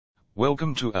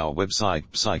Welcome to our website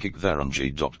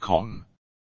psychicvarunji.com.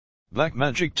 Black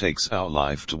magic takes our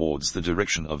life towards the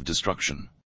direction of destruction.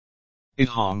 It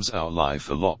harms our life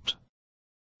a lot.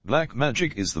 Black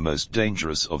magic is the most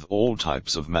dangerous of all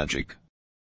types of magic.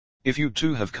 If you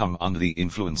too have come under the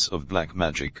influence of black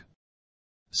magic,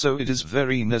 so it is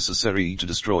very necessary to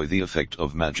destroy the effect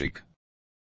of magic.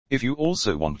 If you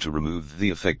also want to remove the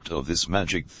effect of this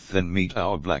magic, then meet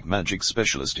our black magic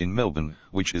specialist in Melbourne,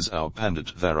 which is our Pandit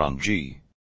Varunji.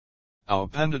 Our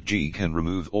Pandit Ji can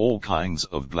remove all kinds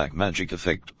of black magic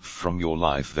effect from your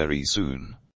life very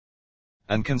soon,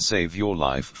 and can save your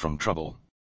life from trouble.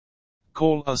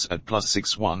 Call us at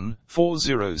 +61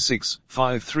 406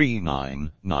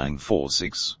 539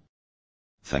 946.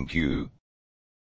 Thank you.